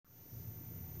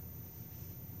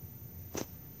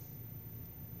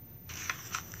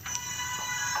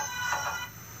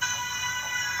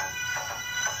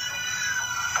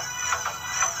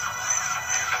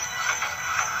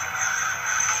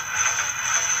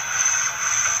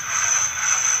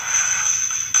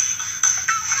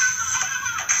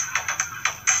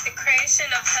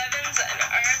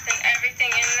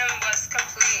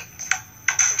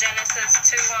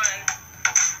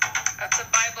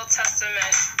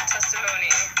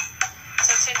testimony.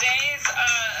 So today's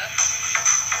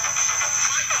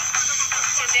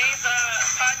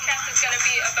podcast is going to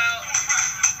be about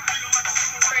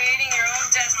creating your own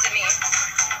destiny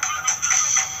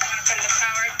and the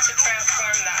power to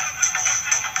transform that.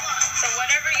 So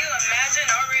whatever you imagine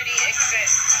already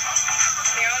exists.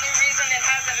 The only reason it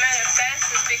hasn't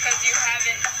manifest is because you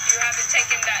haven't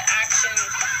taken that action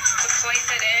to place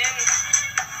it in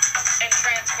and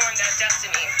transform that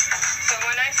destiny. So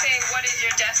when I say what is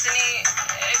your destiny,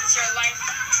 it's your life.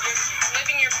 You're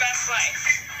living your best life.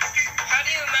 How do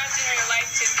you imagine your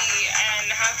life to be, and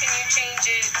how can you change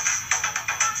it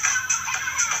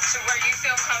to where you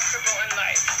feel comfortable in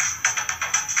life?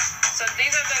 So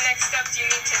these are the next steps you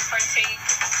need to partake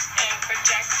and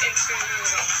project into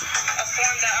a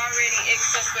form that already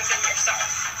exists within yourself.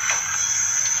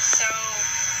 So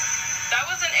that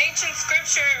was an ancient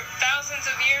scripture thousands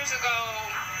of years ago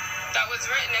that was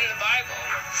written in the Bible.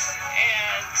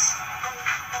 And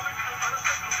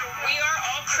we are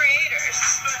all creators.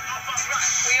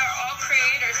 We are all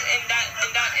creators in that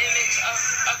image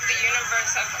of the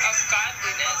universe of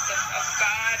godliness, of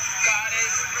God,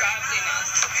 goddess, godliness.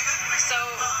 So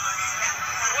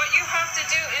what you have to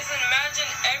do is imagine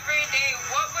every day,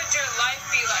 what would your life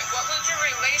be like? What would your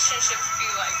relationships be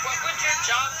like? What would your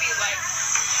job be like?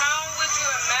 How would you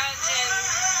imagine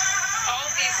all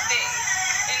these things?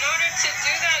 In order to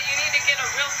do that, you need to get a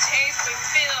real taste and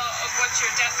feel of what your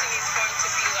destiny is going to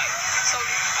be like. So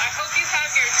I hope you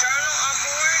have your journal on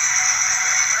board.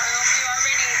 I hope you're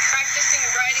already practicing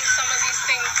writing some of these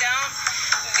things down.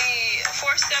 The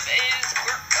fourth step is,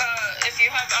 if you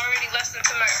have already listened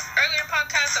to my earlier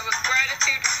podcast, that was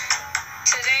gratitude.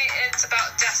 Today it's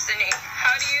about destiny.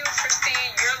 How do you foresee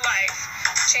your life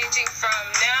changing from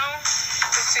now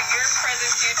to your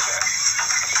present future?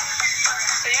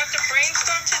 So you have to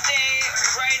brainstorm today,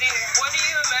 writing, what do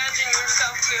you imagine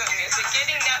yourself doing? Is it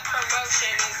getting that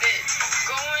promotion? Is it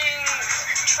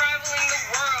traveling the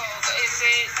world? Is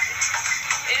it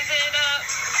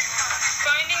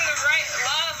finding the right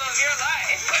love of your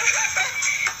life?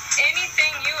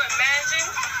 Anything you imagine,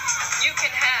 you can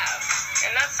have.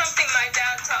 And that's something my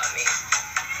dad taught me.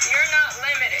 You're not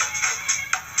limited.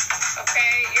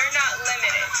 Okay? You're not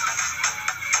limited.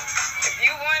 If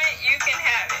you want it, you can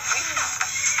have it.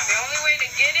 The only way to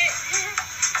get it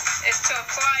is to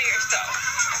apply yourself.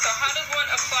 So how does one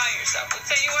apply yourself?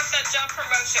 Let's say you want that job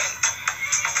promotion.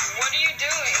 What are you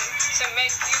doing to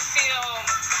make you feel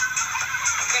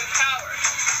empowered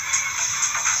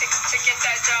to get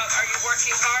that job? Are you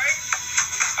working hard?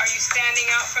 Are you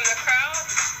standing out from the crowd?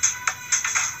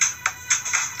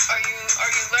 Are you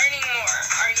learning more?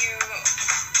 Are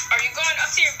you going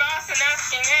up to your boss and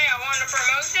asking, hey, I want a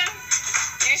promotion?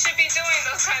 You should be doing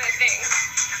those kind of things.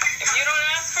 If you don't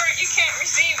ask for it, you can't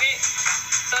receive it.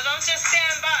 So don't just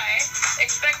stand by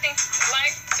expecting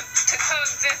life to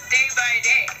coexist day by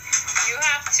day. You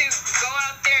have to go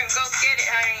out there and go get it,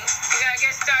 honey. You gotta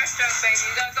get starstruck, baby.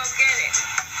 You gotta go get it.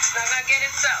 It's not gonna get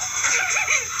itself.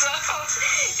 So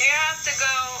you have to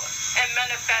go and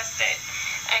manifest it.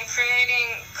 And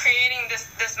creating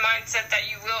this mindset that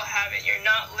you will have it. You're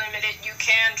not limited. You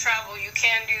can travel. You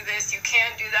can do this. You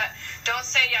can do that. Don't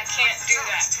say I can't do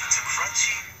that.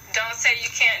 Don't say you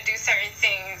can't do certain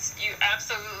things. You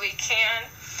absolutely can.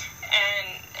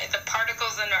 And the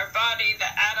particles in our body, the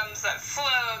atoms that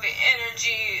flow, the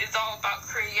energy is all about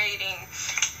creating.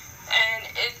 And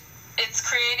it's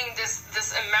creating this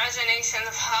imagination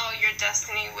of how your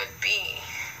destiny would be,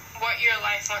 what your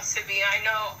life wants to be. I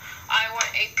know I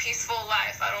want a peaceful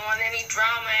life. I don't want any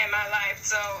drama in my life.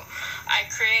 So I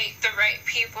create the right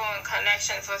people and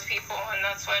connections with people, and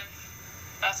that's what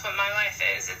my life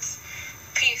is. It's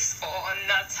peaceful, and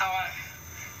that's how I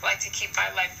like to keep my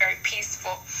life very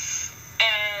peaceful.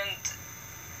 And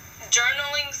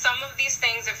journaling some of these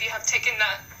things, if you have taken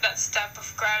that step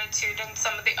of gratitude and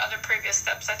some of the other previous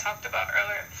steps I talked about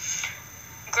earlier,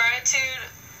 gratitude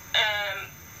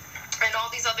and all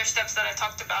these other steps that I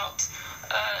talked about,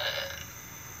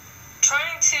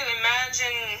 trying to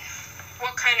imagine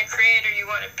what kind of creator you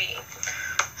want to be.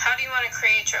 How do you want to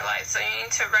create your life? So you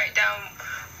need to write down,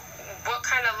 what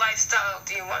kind of lifestyle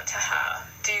do you want to have?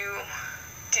 Do you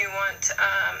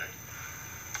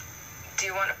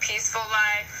want a peaceful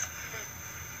life?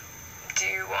 Do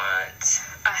you want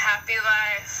a happy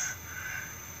life?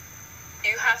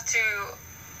 You have to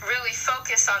really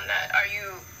focus on that. Are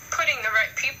you putting the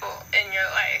right people in your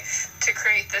life to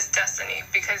create this destiny?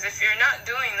 Because if you're not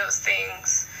doing those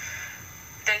things,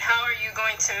 then how are you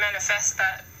going to manifest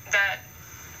that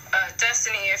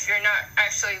destiny if you're not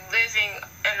actually living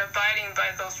and abiding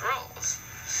by those rules?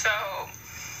 So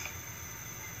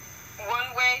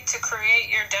one way to create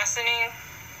your destiny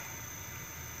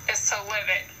is to live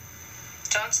it.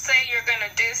 Don't say you're going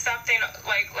to do something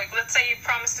like let's say you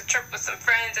promised a trip with some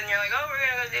friends and you're like, oh, we're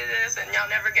going to go do this, and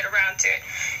y'all never get around to it.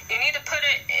 You need to put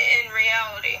it in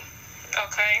reality,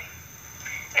 okay?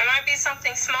 It might be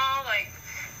something small, like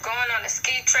going on a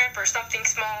ski trip or something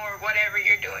small or whatever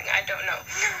you're doing. I don't know.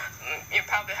 You're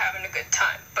probably having a good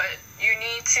time, but you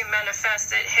need to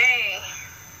manifest it. Hey,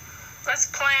 let's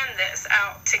plan this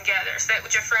out together. Sit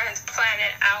with your friends, plan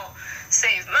it out.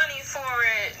 Save money for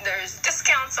it. There's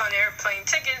discounts on airplane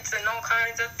tickets and all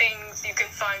kinds of things. You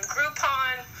can find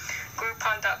Groupon.com.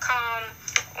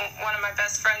 One of my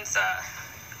best friends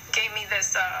gave me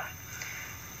this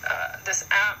this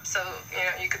app, so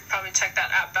you could probably check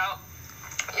that app out.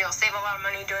 You'll save a lot of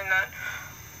money doing that.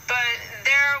 But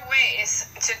there are ways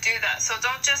to do that. So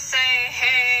don't just say,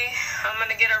 hey, I'm going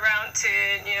to get around to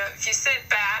it. If you sit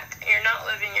back, you're not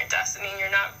living your destiny.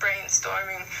 You're not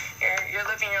brainstorming. You're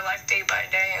living your life day by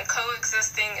day. And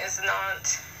coexisting is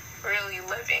not really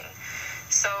living.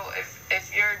 So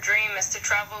if your dream is to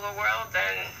travel the world,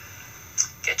 then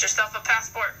get yourself a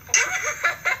passport.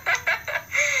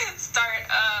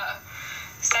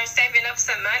 Start saving up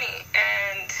some money.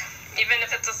 And even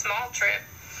if it's a small trip,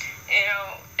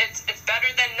 it's better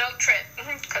than no trip,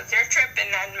 because you're tripping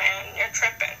then, man. You're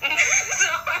tripping. So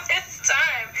it's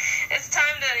time to,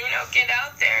 get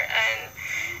out there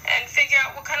and figure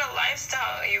out what kind of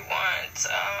lifestyle you want.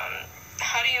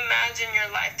 How do you imagine your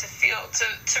life to feel?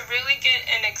 To really get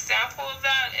an example of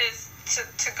that is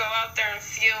to go out there and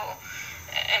feel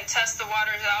and test the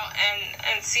waters out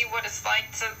and see what it's like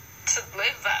to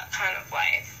live that kind of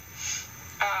life.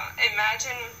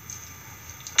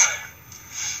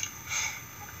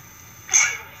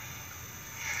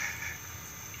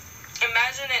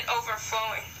 Imagine it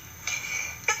overflowing.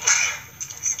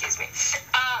 Excuse me.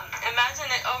 Imagine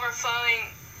it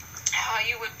overflowing how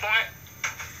you would want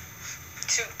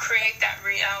to create that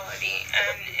reality.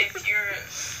 And if you're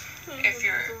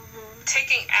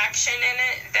taking action in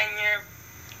it, then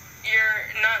you're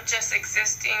not just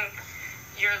existing,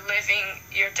 you're living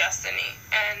your destiny.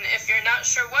 And if you're not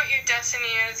sure what your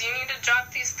destiny is, you need to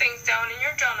jot these things down in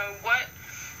your journal.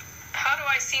 How do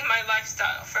I see my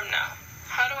lifestyle from now?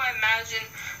 How do I imagine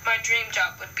my dream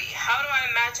job would be? How do I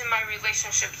imagine my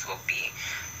relationships will be?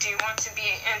 Do you want to be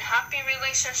in happy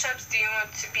relationships? Do you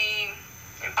want to be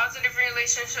in positive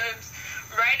relationships?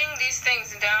 Writing these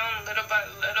things down little by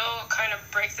little kind of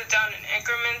breaks it down in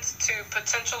increments to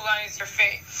potentialize your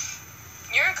fate.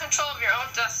 You're in control of your own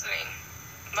destiny.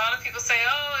 A lot of people say,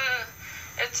 oh,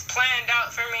 it's planned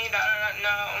out for me. No.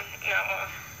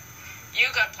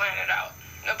 You got to plan it out.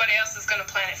 Nobody else is going to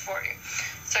plan it for you.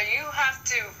 So you have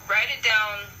to write it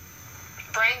down,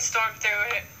 brainstorm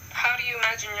through it. How do you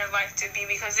imagine your life to be?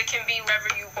 Because it can be wherever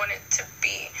you want it to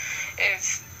be.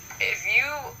 If you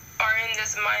are in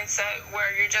this mindset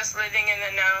where you're just living in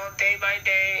the now, day by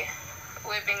day,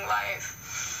 living life,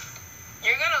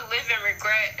 you're going to live in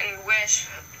regret and wish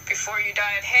before you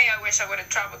died, hey, I wish I would have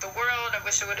traveled the world. I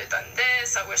wish I would have done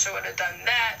this. I wish I would have done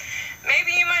that.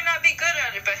 Maybe you might not be good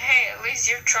at it, but hey, at least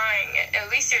you're trying it. At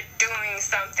least you're doing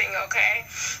something, okay?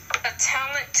 A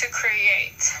talent to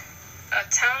create. A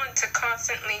talent to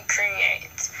constantly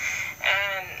create.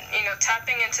 And,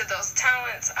 tapping into those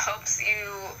talents helps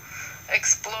you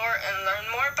explore and learn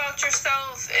more about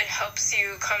yourself. It helps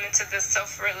you come into this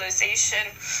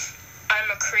self-realization. I'm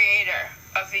a creator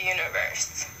of the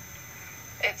universe.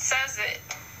 It says it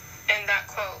in that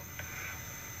quote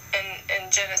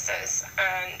in Genesis.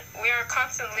 And we are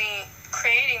constantly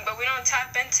creating, but we don't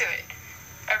tap into it.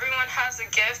 Everyone has a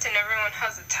gift and everyone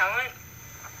has a talent.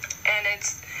 And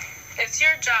it's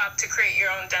your job to create your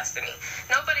own destiny.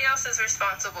 Nobody else is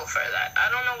responsible for that. I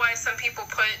don't know why some people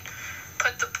put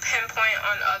the pinpoint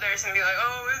on others and be like,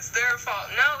 oh, it's their fault.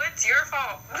 No, it's your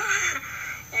fault.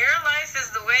 Your life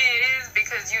is the way it is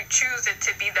because you choose it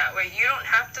to be that way. You don't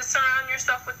have to surround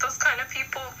yourself with those kind of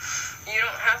people. You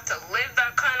don't have to live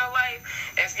that kind of life.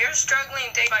 If you're struggling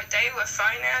day by day with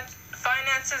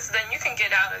finances, then you can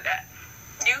get out of that.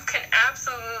 You can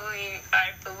absolutely,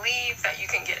 I believe that you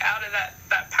can get out of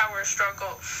that power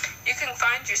struggle. You can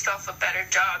find yourself a better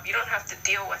job. You don't have to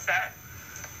deal with that.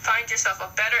 Find yourself a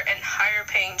better and higher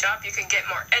paying job. You can get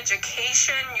more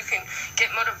education. You can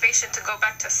get motivation to go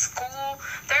back to school.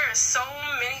 There are so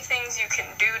many things you can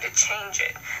do to change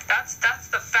it. That's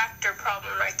the factor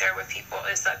problem right there with people,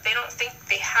 is that they don't think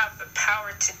they have the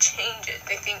power to change it.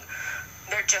 They think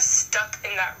they're just stuck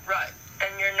in that rut,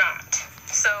 and you're not.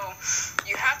 So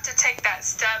You have to take that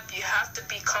step. You have to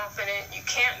be confident. You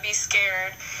can't be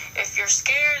scared. If you're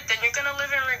scared, then you're going to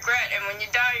live in regret. And when you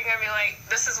die, you're going to be like,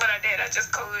 this is what I did. I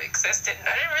just coexisted. And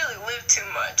I didn't really live too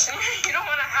much. You don't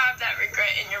want to have that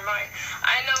regret in your mind.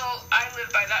 I know I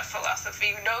live by that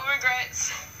philosophy. No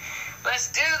regrets.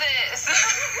 Let's do this.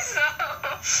 So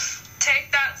take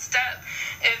that step.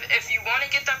 If you want to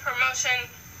get that promotion,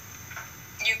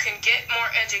 you can get more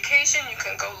education. You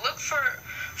can go look for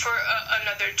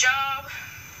another job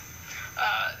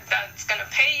that's going to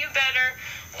pay you better.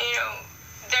 You know,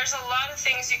 there's a lot of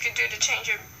things you could do to change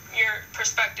your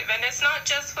perspective. And it's not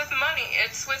just with money.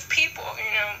 It's with people,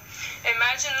 you know.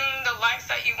 Imagining the life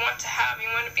that you want to have. You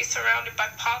want to be surrounded by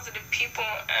positive people.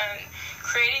 And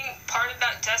creating part of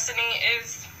that destiny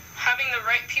is having the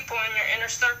right people in your inner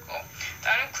circle.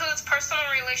 That includes personal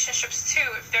relationships, too.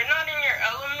 If they're not in your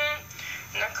element,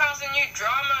 and they're causing you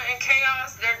drama and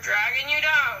chaos, they're dragging you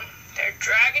down. They're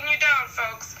dragging you down,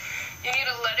 folks. You need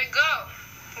to let it go.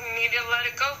 You need to let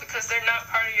it go because they're not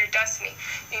part of your destiny.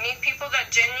 You need people that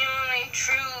genuinely,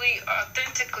 truly,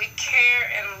 authentically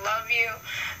care and love you,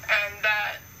 and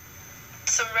that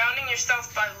surrounding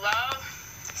yourself by love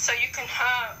so you can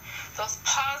have those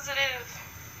positive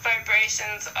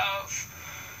vibrations of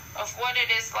what it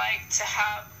is like to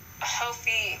have a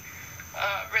healthy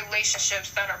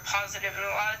relationships that are positive. And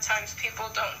a lot of times people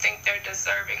don't think they're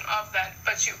deserving of that,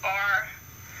 but you are.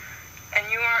 And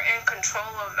you are in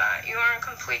control of that. You are in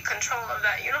complete control of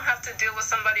that. You don't have to deal with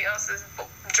somebody else's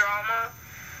drama.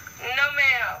 No,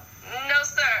 ma'am. No,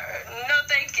 sir. No,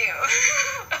 thank you.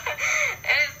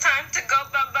 It's time to go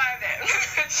bye-bye then.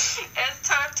 It's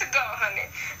time to go,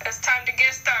 honey. It's time to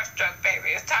get starstruck,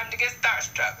 baby. It's time to get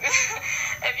starstruck.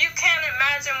 If you can't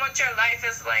imagine what your life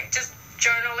is like, just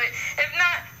journal it. If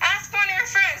not, ask one of your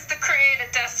friends to create a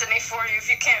destiny for you if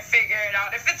you can't figure it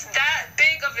out. If it's that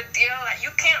big of a deal that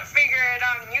you can't figure it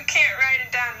out and you can't write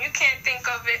it down, you can't think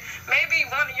of it, maybe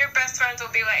one of your best friends will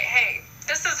be like, hey,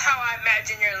 this is how I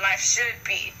imagine your life should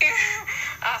be.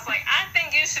 I was like, I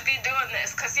think you should be doing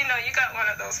this because, you know, you got one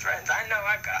of those friends. I know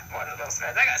I got one of those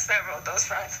friends. I got several of those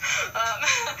friends.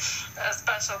 A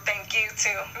special thank you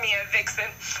to Mia Vixen.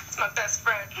 It's my best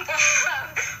friend.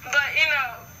 But, you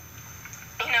know,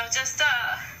 just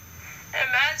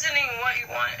imagining what you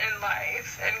want in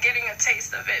life and getting a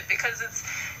taste of it, because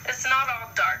it's not all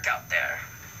dark out there.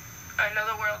 I know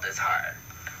the world is hard.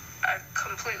 I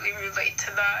completely relate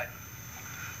to that.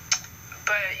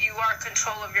 But you are in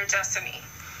control of your destiny.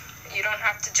 You don't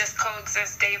have to just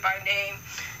coexist day by day,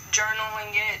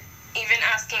 journaling it, even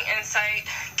asking insight.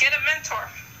 Get a mentor.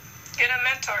 Get a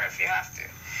mentor if you have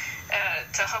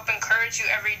to help encourage you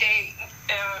every day.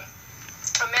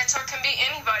 A mentor can be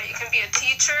anybody. It can be a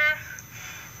teacher.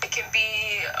 It can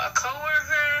be a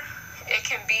coworker. It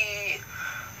can be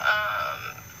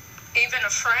even a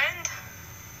friend,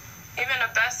 even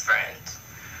a best friend.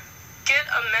 Get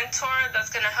a mentor that's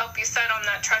going to help you set on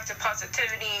that track to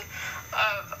positivity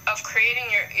of creating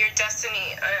your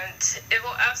destiny, and it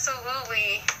will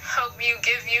absolutely help you,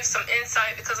 give you some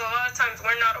insight, because a lot of times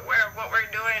we're not aware of what we're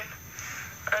doing.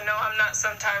 I know I'm not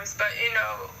sometimes, but, you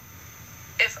know,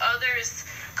 if others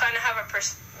kind of have a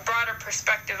broader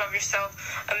perspective of yourself,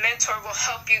 a mentor will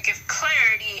help you give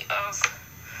clarity of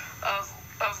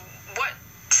what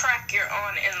track you're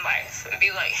on in life, and be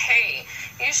like, hey,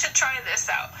 you should try this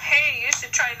out. Hey, you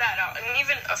should try that out. And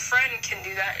even a friend can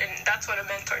do that, and that's what a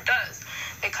mentor does.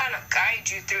 They kind of guide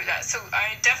you through that. So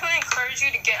I definitely encourage you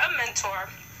to get a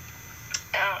mentor,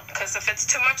 because if it's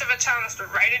too much of a challenge to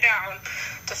write it down,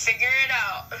 to figure it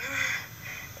out,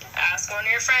 ask one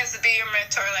of your friends to be your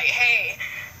mentor. Like, hey,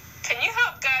 can you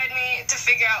help guide me to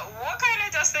figure out what kind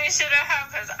of destiny should I have?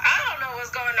 Because I don't know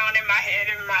what's going on in my head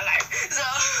in my life. So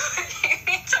you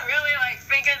need to really,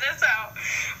 figure this out.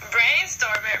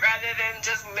 Brainstorm it rather than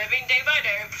just living day by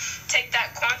day. Take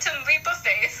that quantum leap of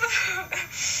faith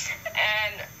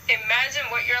and imagine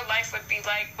what your life would be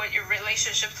like, what your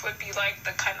relationships would be like,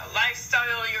 the kind of lifestyle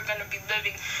you're going to be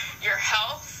living, your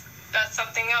health. That's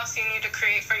something else you need to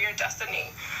create for your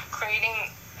destiny. Creating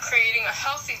a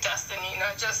healthy destiny,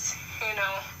 not just,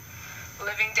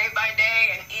 living day by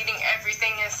day and eating everything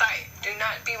in sight. Do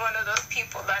not be one of those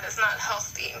people. That is not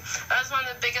healthy. That's one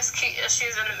of the biggest key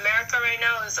issues in America right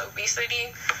now is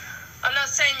obesity. I'm not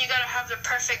saying you gotta have the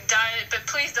perfect diet, but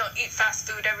please don't eat fast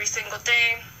food every single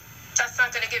day. That's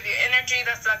not going to give you energy.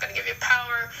 That's not going to give you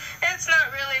power. It's not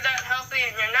really that healthy,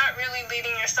 and you're not really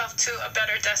leading yourself to a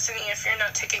better destiny if you're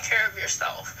not taking care of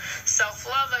yourself.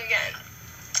 Self-love again.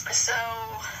 So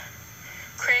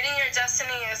creating your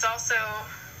destiny is also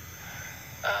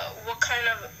what kind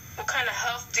of What kind of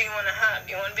health do you want to have?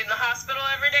 You want to be in the hospital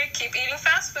every day? Keep eating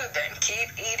fast food then.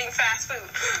 Keep eating fast food.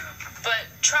 But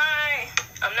try,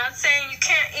 I'm not saying you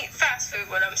can't eat fast food.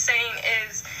 What I'm saying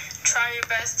is try your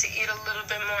best to eat a little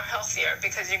bit more healthier,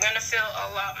 because you're going to feel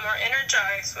a lot more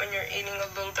energized when you're eating a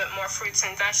little bit more fruits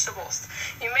and vegetables.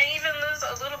 You may even lose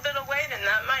a little bit of weight, and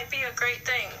that might be a great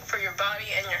thing for your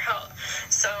body and your health.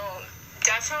 So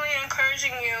definitely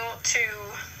encouraging you to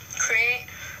create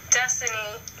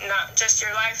destiny, not just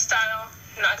your lifestyle,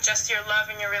 not just your love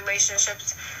and your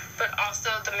relationships, but also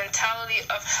the mentality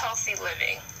of healthy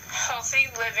living. Healthy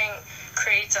living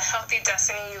creates a healthy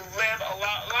destiny. You live a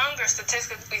lot longer,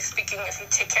 statistically speaking, if you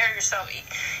take care of yourself,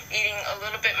 eating a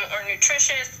little bit more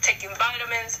nutritious, taking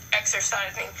vitamins,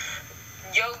 exercising,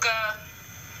 yoga,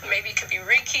 maybe it could be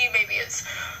Reiki, maybe it's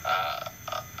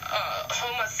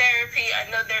homotherapy. I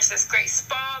know there's this great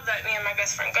spa that me and my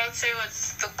best friend go to.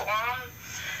 It's the Guam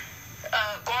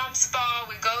Spa.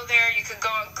 We go there. You could go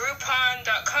on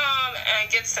Groupon.com and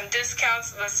get some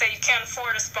discounts. Let's say you can't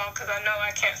afford a spa, because I know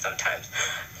I can't sometimes.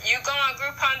 You go on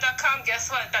Groupon.com, guess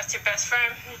what? That's your best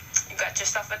friend. You got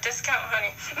yourself a discount,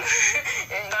 honey.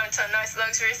 And you go into a nice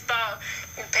luxury spa.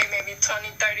 You pay maybe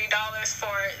 $20, $30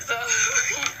 for it. So,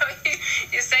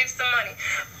 you save some money.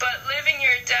 But living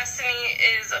your destiny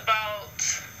is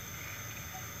about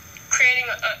creating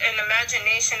an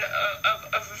imagination of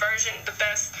a version, the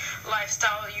best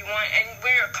lifestyle you want, and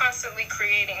we're constantly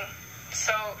creating.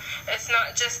 So it's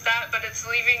not just that, but it's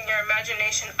leaving your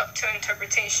imagination up to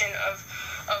interpretation of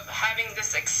having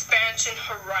this expansion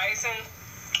horizon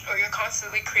where you're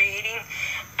constantly creating,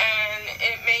 and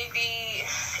it may be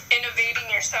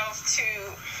innovating yourself to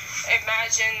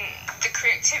imagine the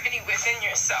creativity within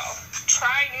yourself.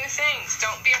 Try new things.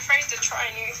 Don't be afraid to try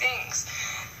new things.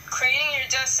 Creating your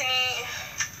destiny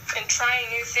and trying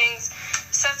new things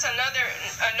sets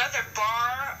another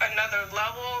bar, another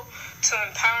level to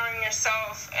empowering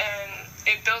yourself, and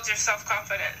it builds your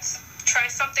self-confidence. Try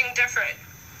something different.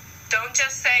 Don't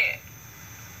just say it.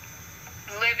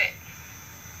 Live it.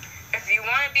 If you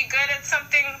want to be good at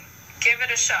something, give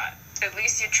it a shot. At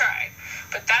least you tried.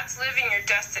 But that's living your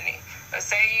destiny. Let's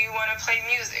say you want to play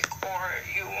music, or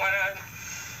you want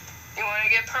to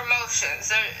get promotions,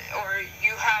 or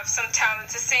you have some talent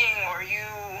to sing, or you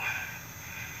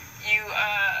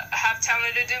have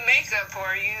talent to do makeup,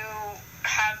 or you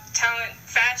have talent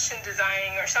fashion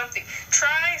designing or something.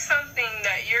 Try something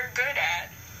that you're good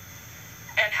at,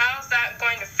 and how's that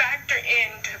going to factor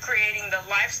into creating the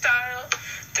lifestyle,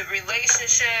 the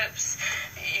relationships,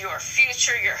 your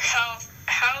future, your health?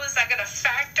 How is that going to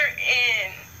factor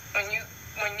in when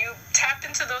you tap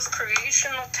into those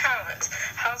creational talents?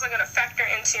 How is that going to factor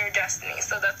into your destiny?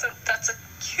 So that's a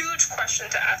huge question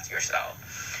to ask yourself.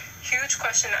 Huge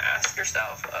question to ask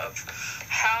yourself of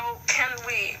how can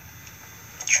we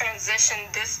transition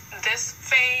this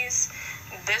phase,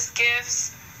 this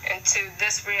gifts, into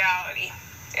this reality,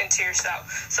 into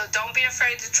yourself. So don't be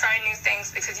afraid to try new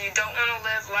things, because you don't want to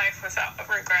live life without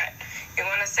regret. You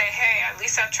want to say, hey, at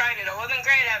least I tried it. I wasn't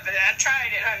great at it, but I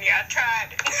tried it, honey. I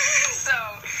tried it.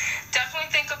 So definitely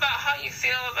think about how you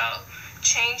feel about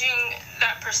changing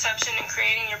that perception and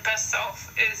creating your best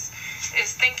self is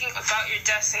thinking about your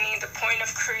destiny, the point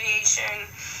of creation,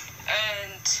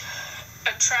 and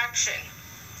attraction.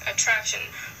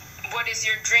 What is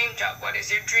your dream job? What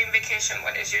is your dream vacation?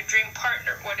 What is your dream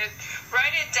partner? Write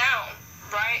it down.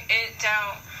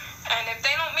 And if they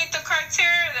don't meet the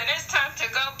criteria, then it's time to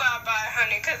go bye-bye,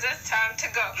 honey, because it's time to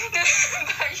go.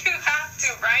 But you have to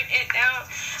write it down.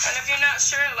 And if you're not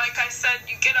sure, like I said,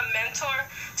 you get a mentor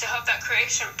to help that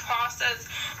creation process,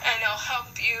 and it'll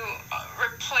help you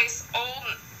replace old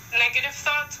negative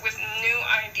thoughts with new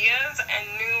ideas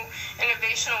and new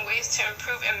innovational ways to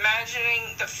improve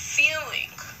imagining the feeling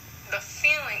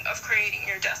of creating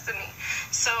your destiny.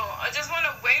 So I just want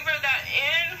to waver that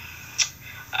in.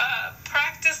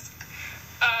 Practice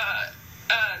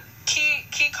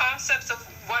key concepts of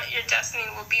what your destiny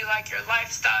will be like, your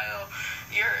lifestyle,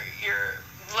 your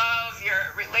love,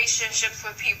 your relationships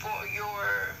with people,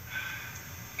 your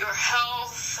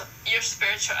health, your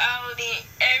spirituality.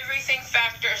 Everything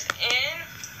factors in.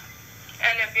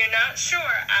 And if you're not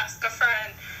sure, ask a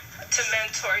friend to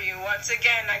mentor you. Once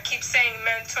again, I keep saying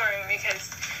mentoring because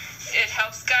it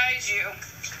helps guide you,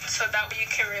 so that way you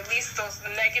can release those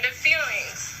negative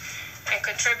feelings and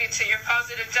contribute to your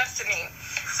positive destiny.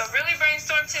 So really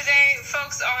brainstorm today,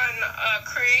 folks, on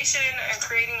creation and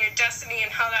creating your destiny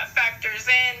and how that factors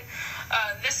in.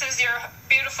 This is your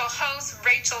beautiful host,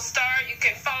 Rachel Starr. You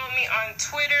can follow me on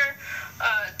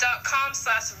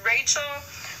Twitter.com/Rachel.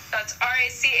 That's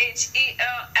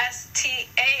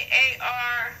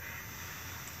RACHELSTAAR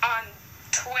on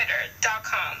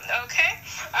Twitter.com. Okay?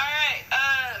 Alright,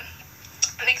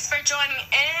 thanks for joining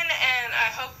in, and I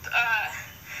hope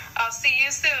I'll see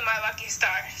you soon, my lucky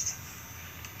stars.